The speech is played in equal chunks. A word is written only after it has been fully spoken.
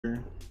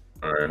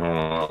Alright, hold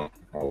on.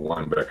 I'll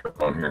line back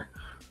up on here.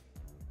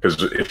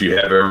 Because if you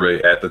have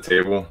everybody at the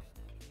table,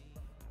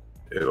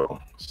 it'll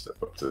step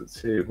up to the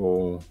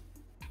table.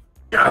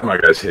 God, my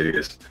guy's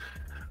hideous.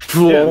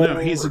 Yeah, no,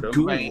 he's a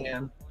ghoul.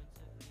 Man.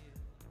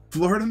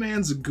 Florida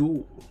man's a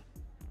ghoul.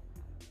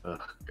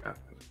 Ugh, God.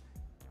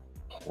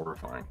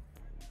 Horrifying.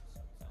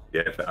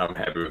 Yeah, I'm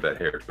happy with that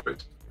hair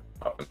choice.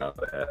 Popping out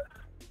the hat.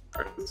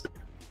 Alright, let's see.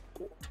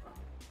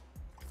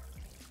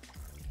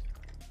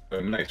 Oh,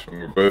 nice. When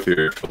we're both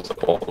here, it fills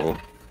up all of them.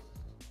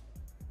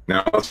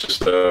 Now let's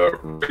just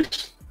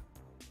race.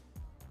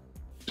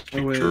 Just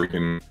keep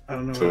drinking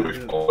until we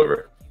fall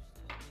over.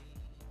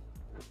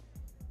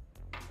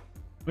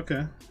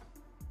 Okay.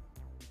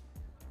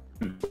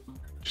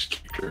 Just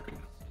keep drinking.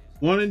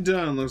 One and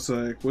done, looks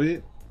like.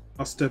 Wait,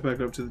 I'll step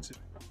back up to the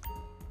table.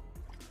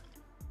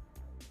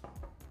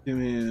 Give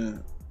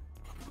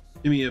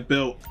me a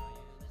belt.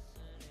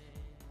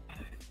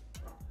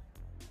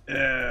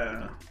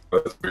 Yeah.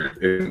 That's weird.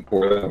 It didn't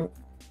pour that.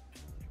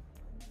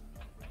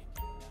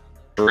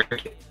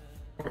 Drink it.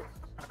 I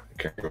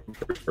can't go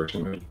first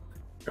person.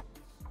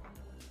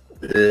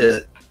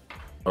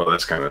 Oh,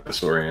 that's kind of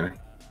disorienting.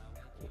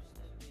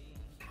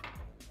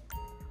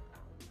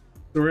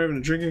 So we're having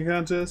a drinking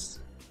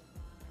contest?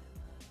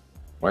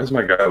 Why is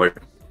my guy like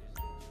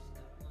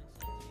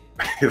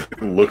he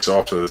looks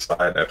off to the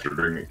side after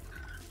drinking?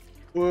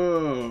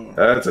 Whoa.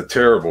 That's a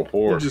terrible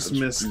pour. You just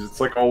missed.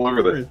 It's like all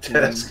over the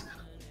desk.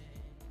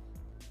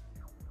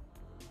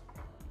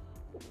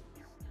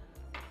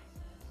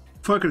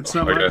 Fuck it, it's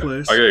not my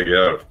place. I gotta get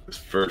out of this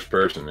first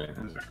person,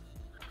 man.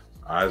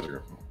 Eyes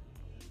are.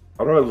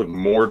 How do I look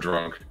more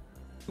drunk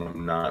when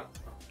I'm not?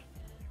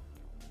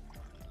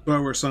 Do I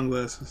wear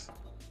sunglasses?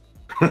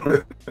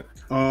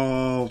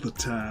 All the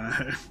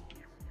time.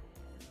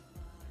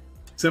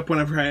 Except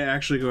whenever I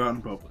actually go out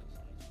in public.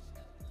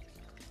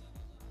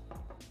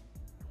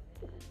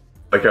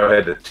 Like I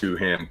had a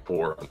two-hand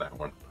pour on that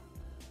one.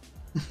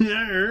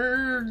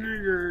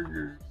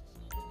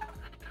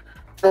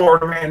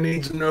 Florida man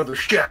needs another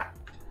shot.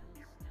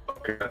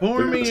 Okay,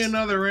 pour me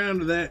another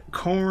round of that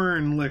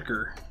corn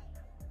liquor.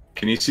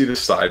 Can you see the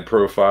side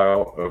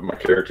profile of my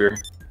character?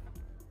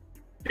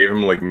 Gave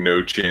him like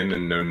no chin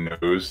and no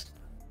nose.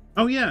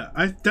 Oh yeah,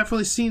 I've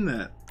definitely seen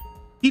that.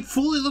 He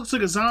fully looks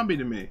like a zombie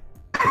to me.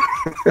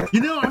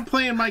 You know, I'm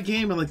playing my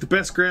game in like the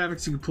best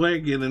graphics you can play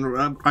again,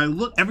 and I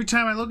look every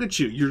time I look at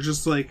you, you're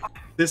just like,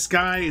 this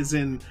guy is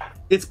in.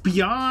 It's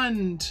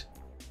beyond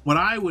what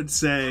I would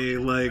say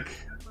like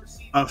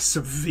a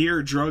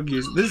severe drug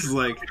use. This is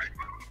like,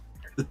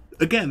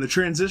 again, the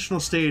transitional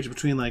stage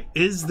between like,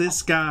 is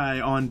this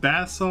guy on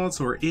bath salts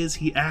or is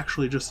he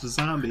actually just a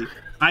zombie?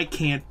 I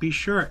can't be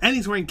sure. And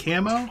he's wearing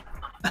camo.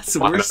 That's the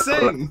worst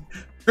thing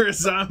for a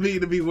zombie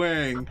to be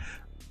wearing.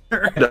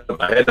 I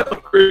had to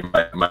upgrade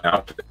my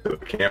outfit to the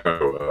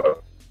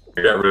camo.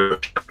 I got rid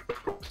of the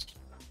of course.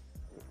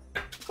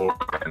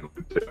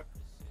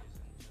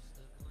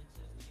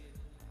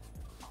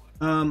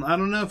 I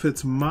don't know if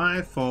it's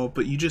my fault,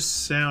 but you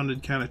just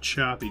sounded kind of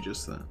choppy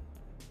just then.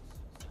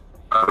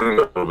 I'm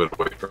a little bit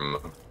away from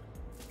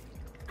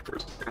the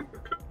first thing.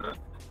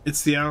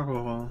 It's the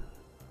alcohol.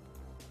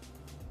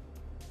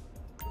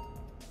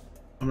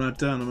 I'm not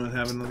done. I'm gonna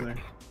have another.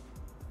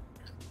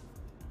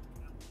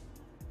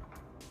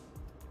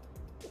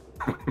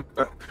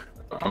 I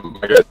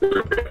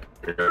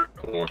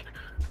got one.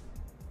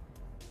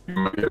 You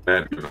might get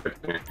mad because I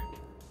think,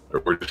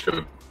 or we're just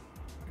gonna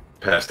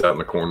pass out in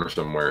the corner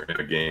somewhere in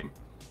a game.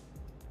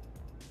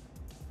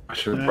 I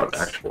should have brought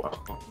actual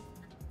alcohol.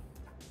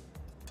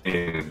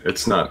 And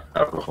it's not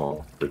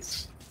alcohol,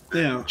 it's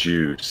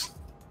juice.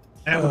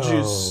 Apple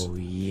juice. Oh,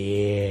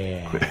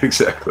 yeah.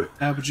 Exactly.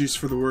 Apple juice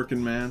for the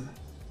working man.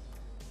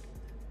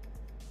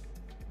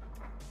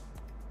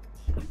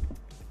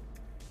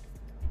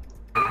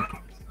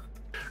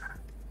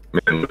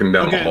 Man, looking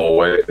down the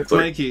hallway, it's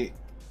like... Mikey,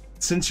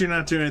 since you're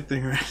not doing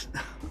anything right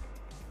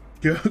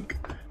now,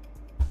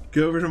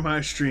 go over to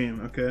my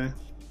stream, okay?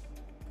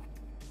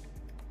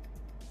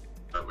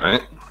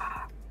 Alright.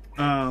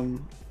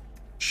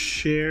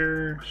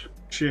 Share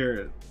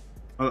it.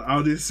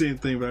 I'll do the same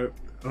thing, but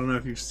I don't know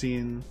if you've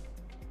seen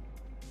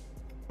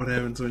what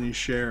happens when you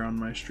share on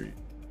my stream.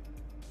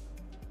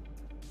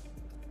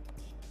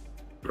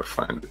 I'm gonna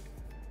find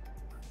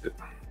it.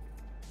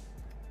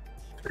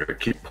 I gotta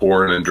keep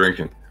pouring and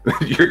drinking.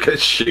 Your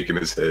guy's shaking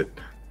his head.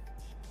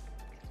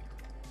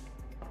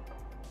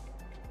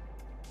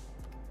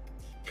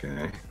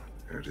 Okay,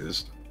 there it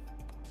is.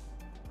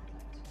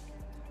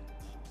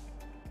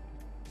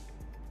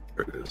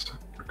 There it is.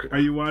 Okay. Are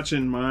you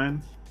watching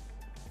mine?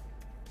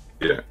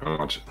 Yeah, I'm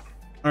watching.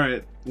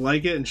 Alright,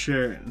 like it and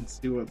share it and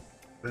see what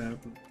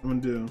happens. I'm gonna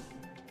do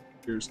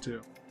yours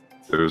too.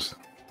 There's...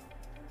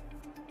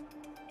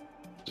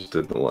 Just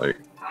did the like.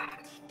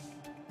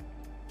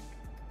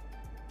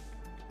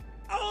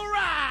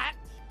 Alright!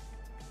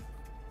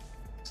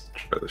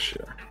 Try the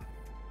share.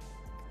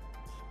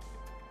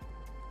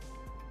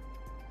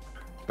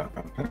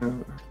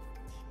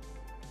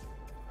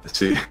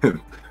 See?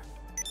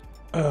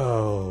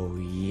 Oh,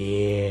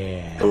 yeah.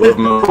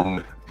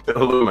 I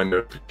love my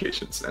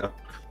notifications now.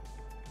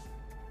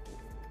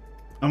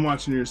 I'm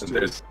watching yours too.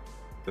 There's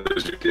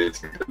your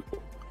dancing.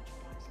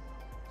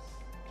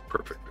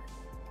 Perfect.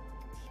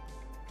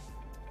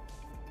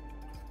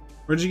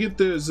 Where'd you get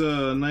those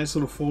nice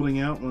little folding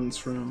out ones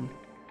from?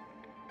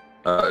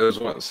 It was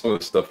some of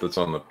the stuff that's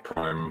on the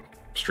Prime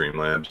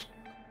Streamlabs,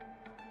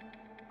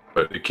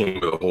 but it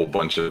came with a whole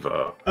bunch of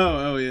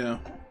oh yeah,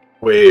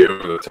 way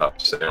over the top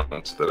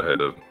sounds that I had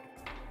to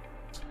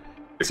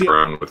stick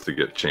around with to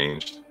get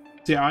changed.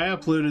 See, I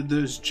uploaded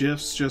those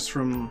GIFs just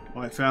from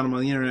I found them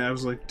on the internet. I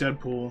was like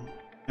Deadpool,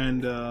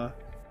 and then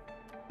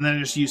I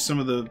just used some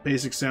of the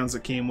basic sounds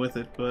that came with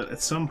it. But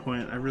at some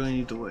point, I really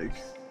need to like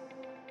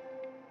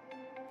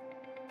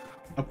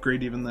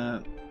upgrade even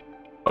that.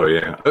 Oh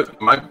yeah,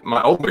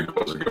 my old big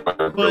ones are good.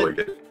 I really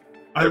get.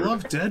 I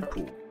love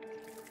Deadpool.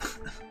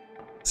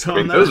 So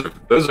I mean,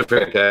 those are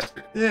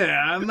fantastic.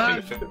 Yeah, I'm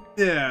not.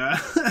 Yeah,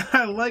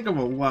 I like them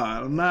a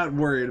lot. I'm not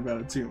worried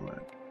about it too much.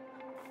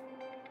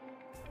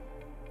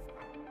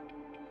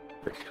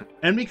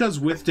 And because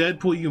with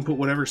Deadpool, you can put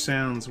whatever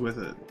sounds with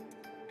it.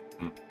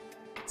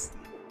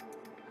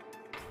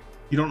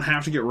 You don't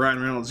have to get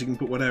Ryan Reynolds. You can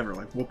put whatever,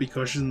 like whoopee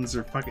cushions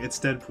or fucking. It's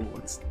Deadpool.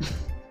 It's.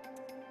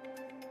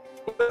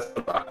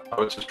 I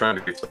was just trying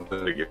to get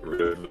something to get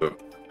rid of them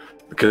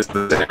because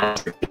the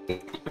sounds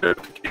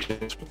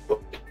notifications were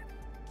like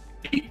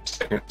 8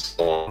 seconds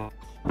long.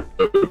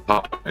 It would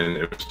pop and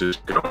it was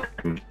just going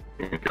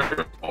and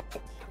going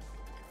awful.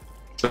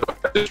 So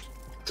I just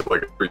took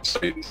like a free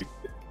site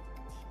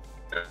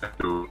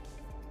to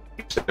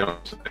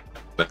sounds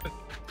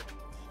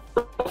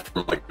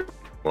from like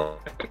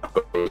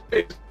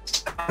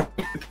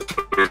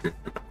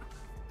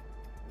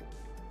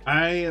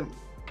I am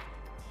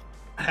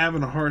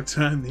having a hard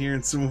time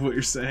hearing some of what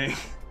you're saying.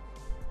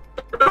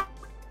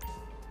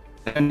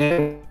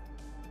 And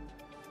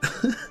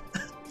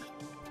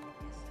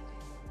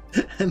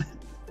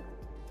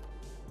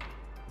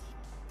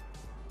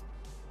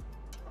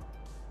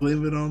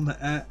blame it on the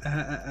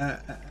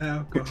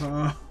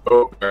alcohol.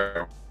 Oh,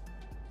 no.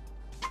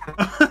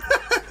 I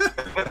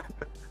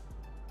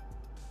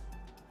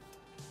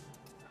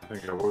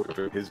think I woke up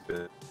in his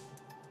bed.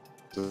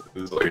 So it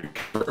was like,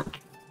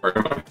 where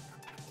am I?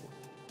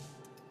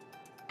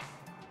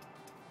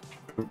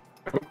 I'm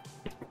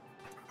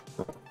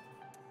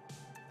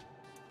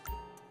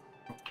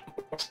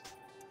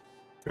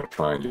gonna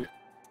find you.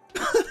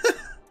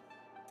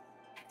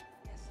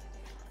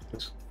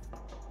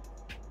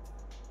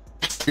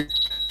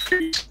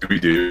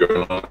 Scooby-Doo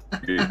going on.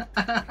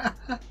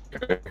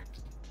 Okay.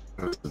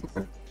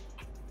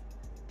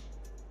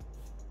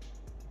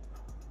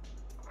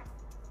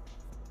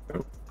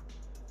 Nope.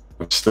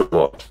 I'm still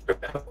lost.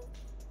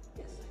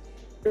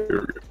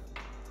 Here we go.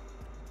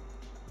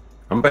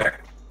 I'm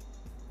back.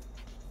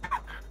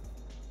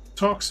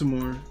 Talk some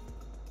more.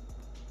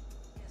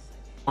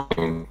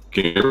 Can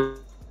you hear?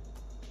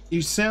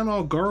 You sound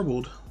all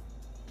garbled.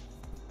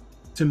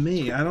 To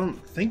me, I don't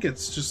think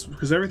it's just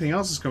because everything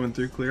else is coming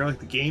through clear, like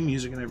the game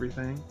music and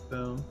everything.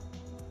 So.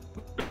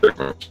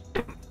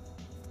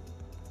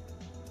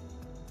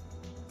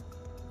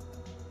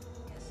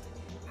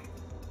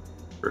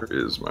 Where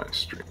is my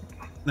stream?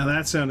 Now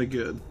that sounded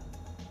good.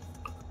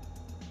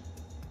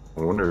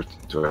 I wonder,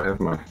 do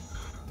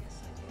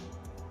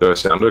I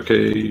sound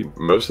okay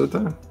most of the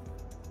time?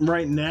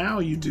 Right now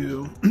you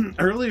do.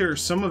 Earlier,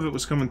 some of it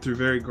was coming through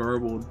very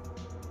garbled.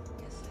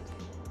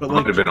 But I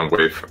might have been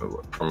away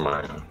from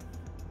my.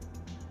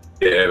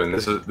 Yeah, and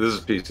this is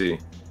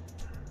PC.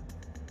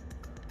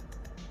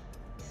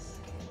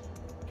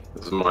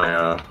 This is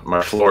my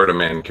my Florida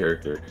man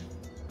character.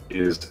 He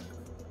is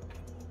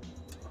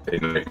a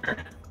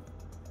nightmare.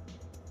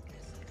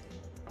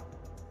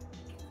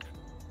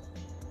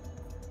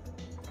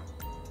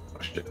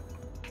 Oh shit!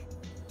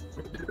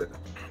 Let me do that.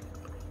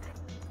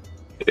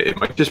 It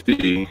might just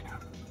be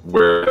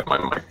where my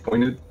mic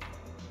pointed.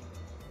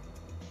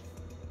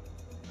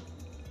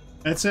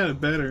 That sounded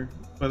better,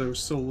 but it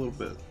was still a little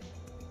bit.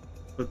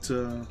 But,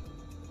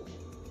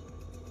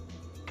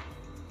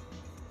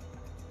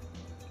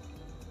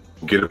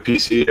 get a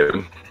PC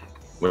in,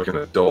 like an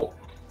adult.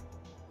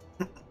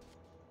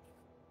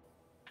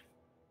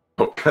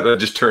 Oh, God, I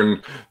just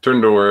turned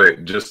to where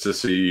just to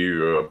see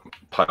you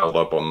piled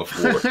up on the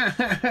floor.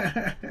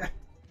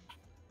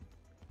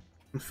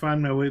 And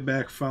find my way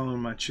back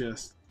following my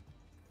chest.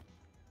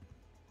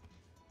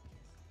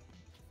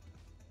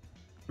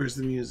 Where's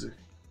the music?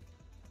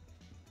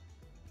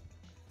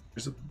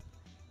 There's a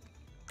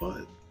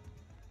butt.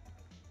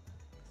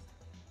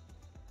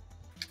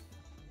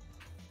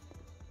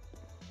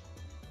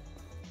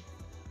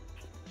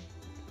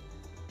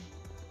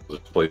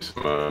 Let's play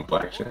some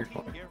blackjack.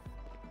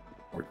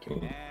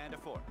 14. And a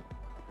 4.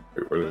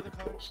 Wait, what are the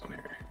controls on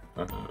here?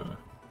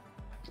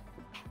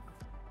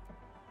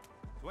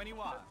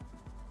 21.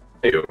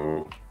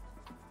 Hey-o.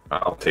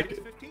 I'll take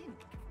it. 15.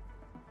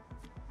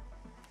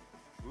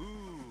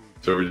 Ooh,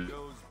 So we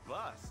goes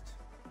bust.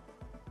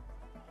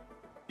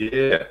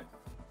 Yeah.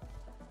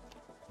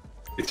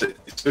 It's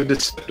so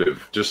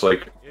deceptive, just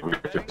like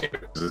 15.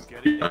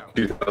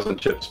 2,000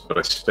 chips, but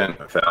I spent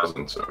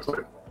 1,000, so it's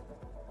like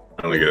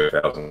I only get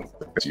 1,000.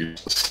 It's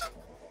useless. How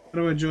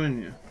do I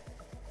join you?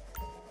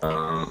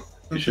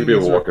 You should be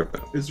able to walk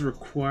up. Is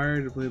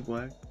required to play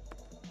black.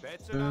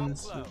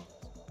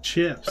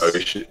 Chips. Oh, you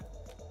should.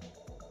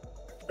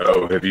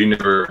 Oh, have you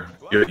never?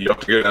 You have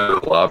to go down to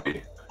the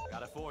lobby.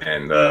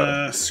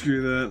 And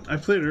screw that. I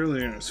played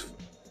earlier and it was.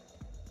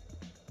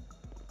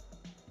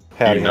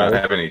 Do you not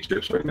have any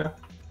chips right now?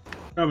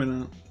 Probably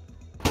not.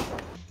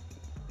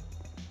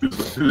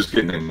 Who's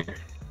getting in here?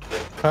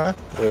 Huh?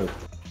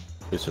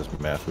 It's just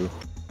Matthew.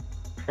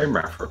 Hey,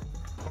 Maffer.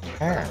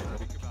 Hi.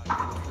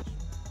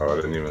 Oh, I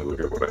didn't even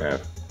look at what I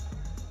had.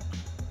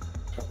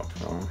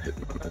 Oh, I'm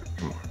hitting on that.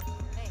 Come on.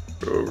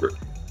 Go over it.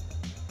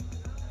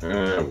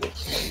 We'll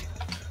see.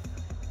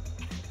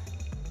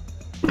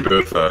 We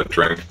both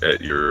drank at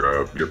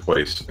your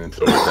place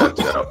until we passed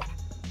out.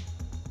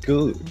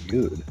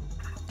 Good.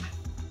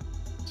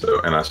 So,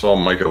 and I saw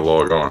Micah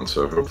log on,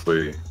 so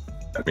hopefully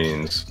that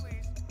means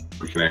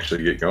we can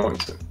actually get going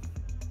soon.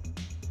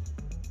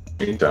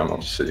 Meantime, I'll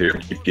just sit here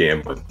and keep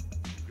gambling.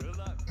 Good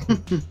luck.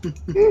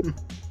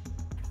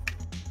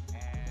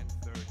 And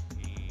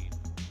 13.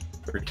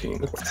 13.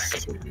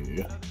 Let's see. In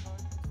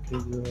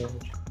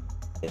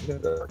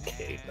the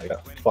arcade. I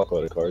got a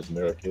fuckload of cards in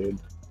the arcade.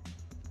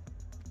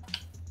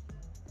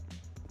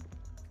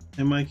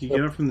 Hey, Mikey,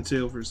 get up from the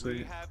table for a We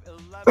second. have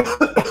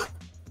 11.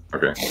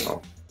 Okay.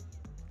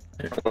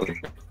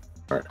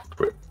 Alright,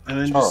 quit. And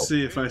then Charles. just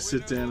see if I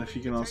sit down, if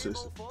you can also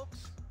sit.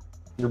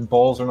 Your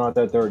balls are not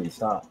that dirty.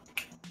 Stop.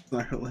 It's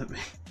not gonna let me.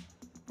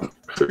 It's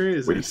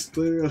crazy. It's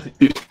literally.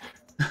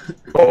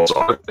 Balls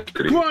are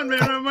dirty. Come on, man,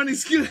 my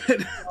money's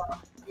good.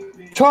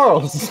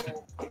 Charles!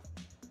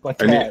 My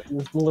I need- cat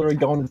was literally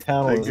going to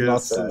town I on his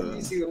guess, nutsack.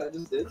 You see what I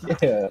just did?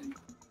 Yeah.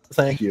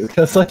 Thank you.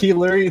 Because, like, he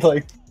literally,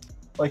 like,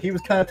 he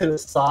was kind of to the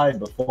side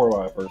before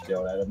when I first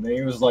yelled at him. And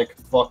he was like,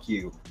 fuck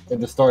you.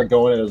 And just started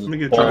going at his Let me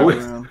get balls.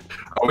 drive around.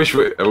 I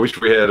wish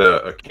we had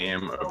a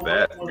cam of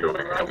that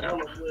going right now.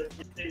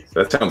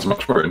 That sounds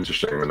much more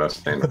interesting than us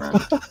standing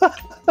around.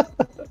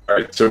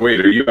 Alright, so wait,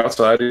 are you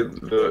outside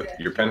of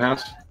your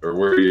penthouse? Or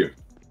where are you?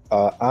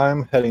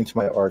 I'm heading to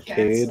my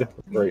arcade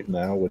right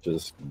now, which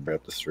is right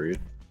up the street.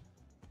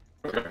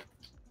 Okay.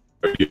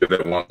 Are you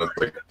that one that's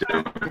like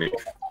down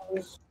underneath?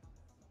 It's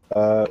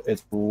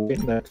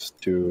right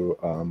next to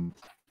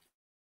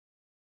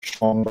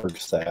Schomburg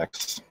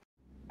Sachs.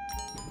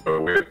 Oh,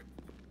 wait.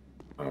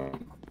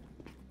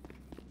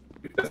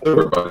 That's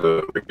over by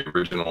the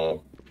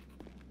original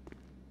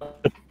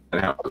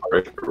penthouse,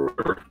 right? Or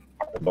whatever.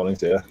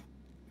 Bunnings, yeah.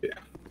 Yeah.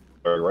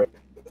 All right.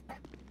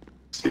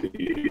 See,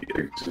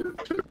 exit.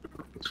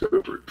 Let's go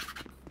to the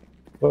roof.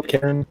 Well,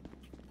 Karen.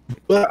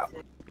 Ah,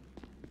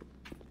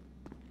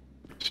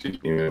 She's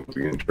even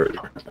being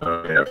treasure.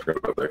 Oh, yeah, I forgot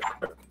about that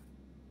crap.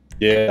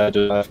 yeah,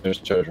 I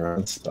finished treasure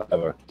runs. I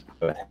have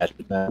a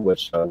hatchet now,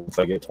 which once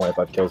I get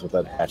 25 kills with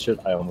that hatchet,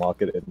 I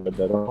unlock it in Red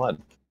Dead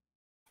Online.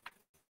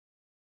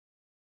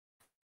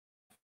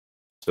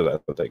 So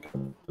that's what they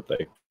can.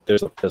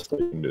 There's a pistol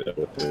you can do that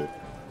with too.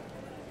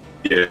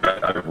 Yeah,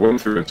 I went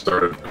through and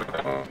started.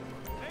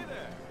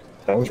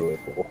 Sounds really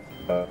cool.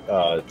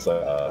 It's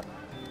The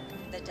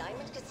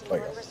Diamond Casino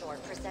Like and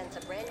Resort presents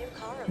a brand new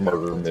car murder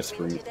available to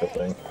mystery win type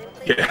today. thing.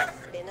 Simply Yeah. with a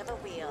spin of a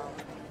wheel.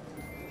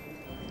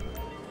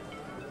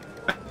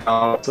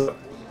 What's up?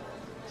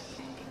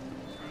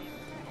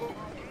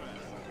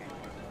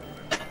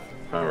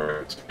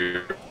 Alright, so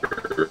you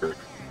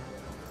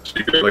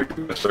like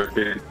this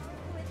arcade?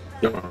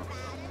 Yeah.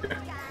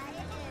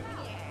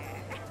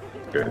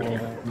 Good.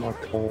 my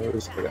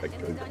cars. I got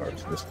good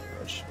cars in this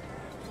bunch.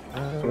 I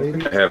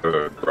have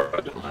a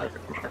garage in my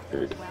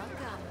arcade.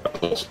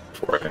 Also,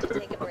 before I had it.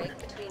 Take a break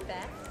between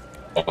bets.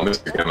 On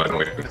this again, I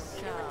don't even.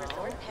 Casino and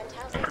Resort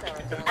penthouses are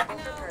available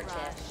for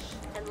purchase.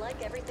 And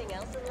like everything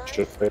else in life,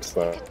 Should fix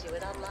you that. can do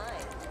it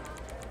online.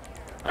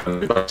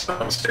 I'm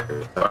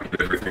downstairs. I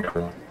get everything I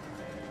want.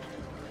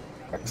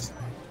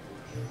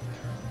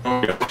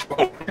 Oh, yeah.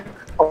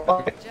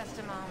 Oh, Just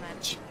a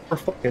moment. for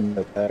fucking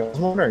attack. I was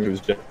wondering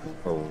who's just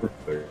over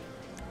there.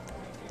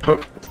 Oh,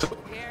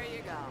 Here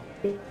you go.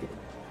 See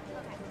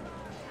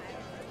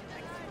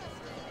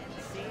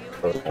you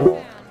Oh, again.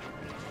 cool.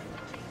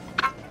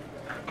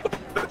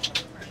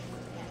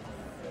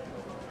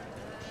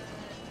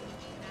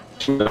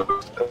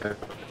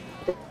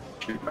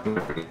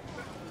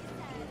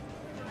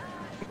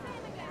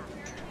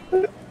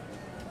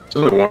 There's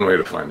only one way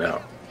to find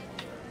out.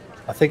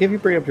 I think if you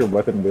bring up your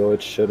weapon wheel,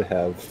 it should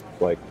have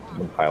like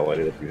them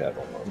highlighted if you have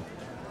one.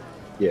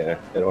 Yeah,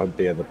 it'll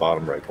be in the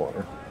bottom right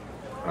corner.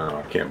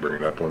 I can't bring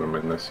it up when I'm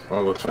in this.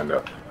 Well, let's find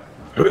out.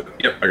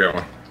 Yep, I got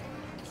one.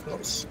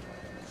 Nice.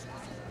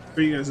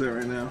 Where you guys at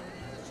right now?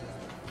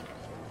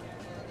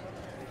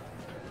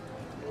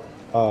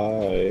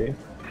 I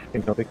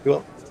can help pick you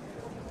up.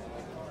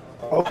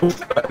 Oh,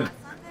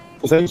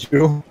 was that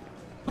you?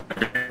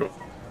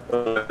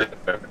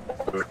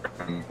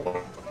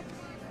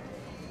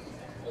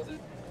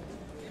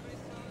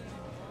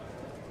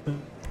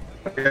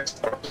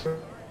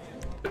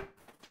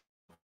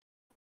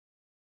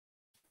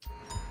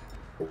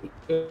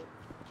 Yeah,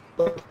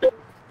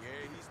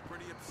 he's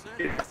pretty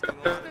upset. Asking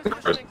all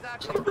This thing's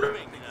actually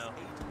moving, you know.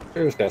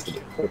 Here's has to be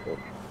purple.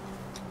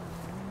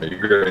 You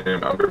get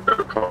in under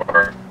the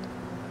car.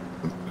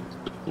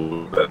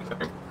 Blew that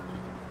thing.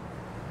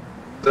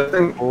 That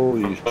thing.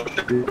 Holy shit.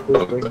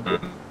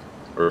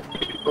 Or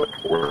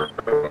like where?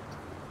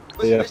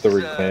 They have to Listen,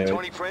 recant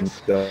Tony Prince,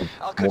 instead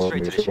I'll cut more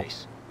straight to the neutral.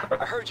 chase.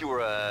 I heard you were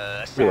a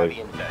Yeah, savvy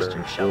investor,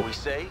 sure. shall we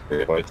say?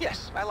 But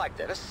Yes, I like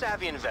that. A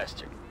savvy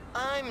investor.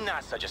 I'm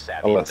not such a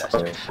savvy Unless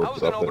investor. someone I was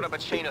gonna puts open up up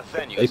a chain of a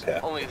venues,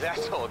 PayPal. only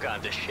that's all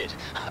gone to shit.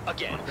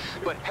 Again.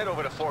 But head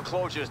over to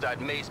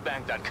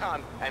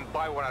foreclosures.mazebank.com and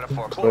buy one out of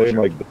playing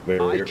foreclosure. like the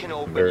very, I can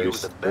open very, you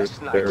the best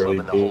barely nightclub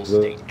in the whole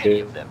state. Any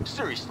game. of them.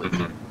 Seriously.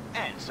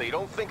 And so you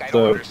don't think I don't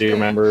So, understand. do you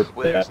remember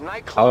Where there's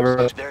that however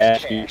nightclubs, much there's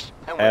cash you cash.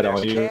 And had when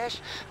on there's you, cash,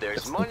 there's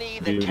it's money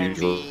the that can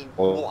usual- be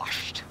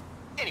washed.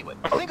 Anyway,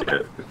 think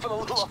about it. For the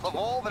love of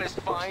all that is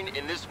fine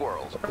in this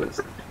world.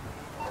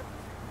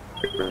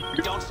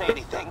 Don't say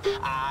anything.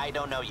 I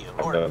don't know you.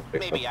 Or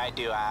maybe I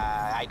do.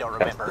 I don't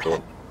remember.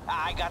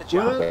 I got a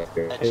job.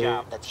 A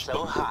job that's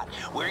so hot,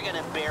 we're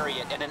gonna bury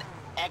it in an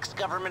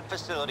ex-government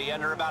facility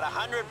under about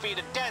 100 feet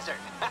of desert.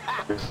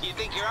 You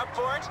think you're up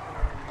for it?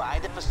 Buy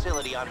the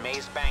facility on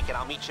Maze Bank and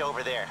I'll meet you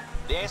over there.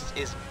 This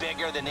is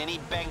bigger than any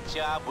bank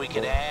job we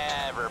could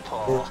ever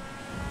pull.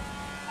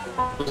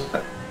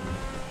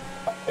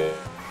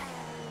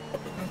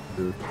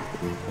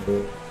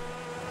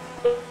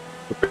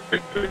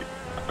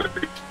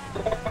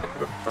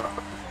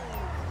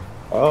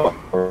 Oh,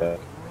 okay.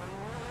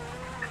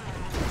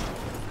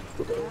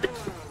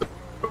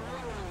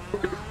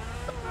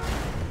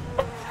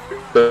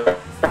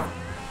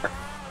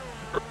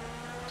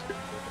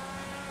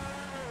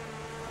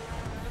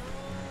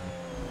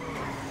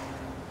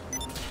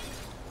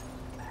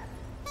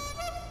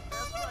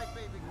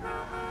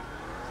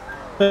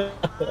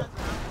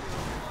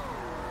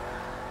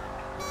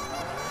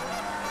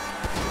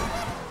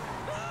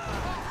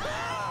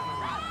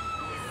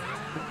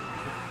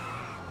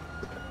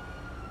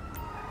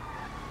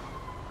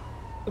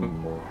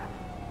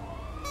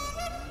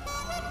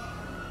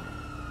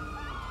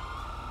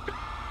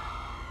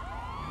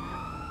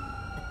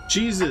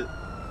 Jesus.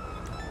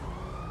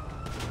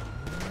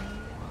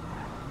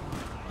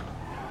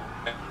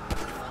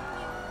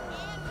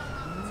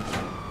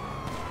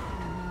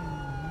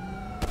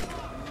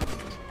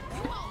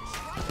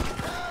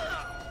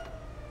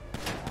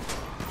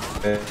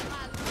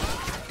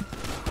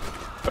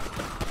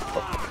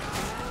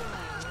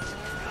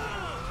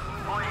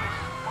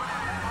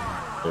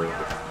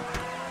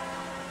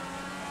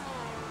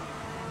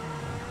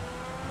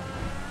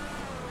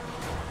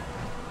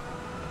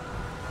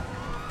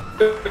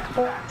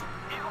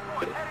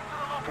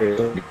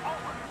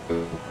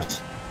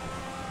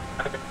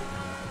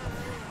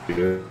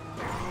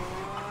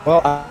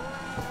 Well,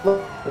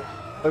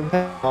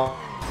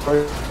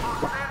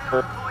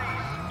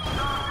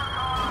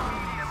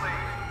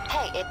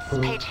 Hey, it's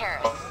Paige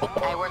Harris.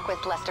 I work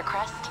with Lester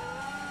Crest.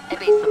 I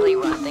basically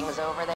run things over there.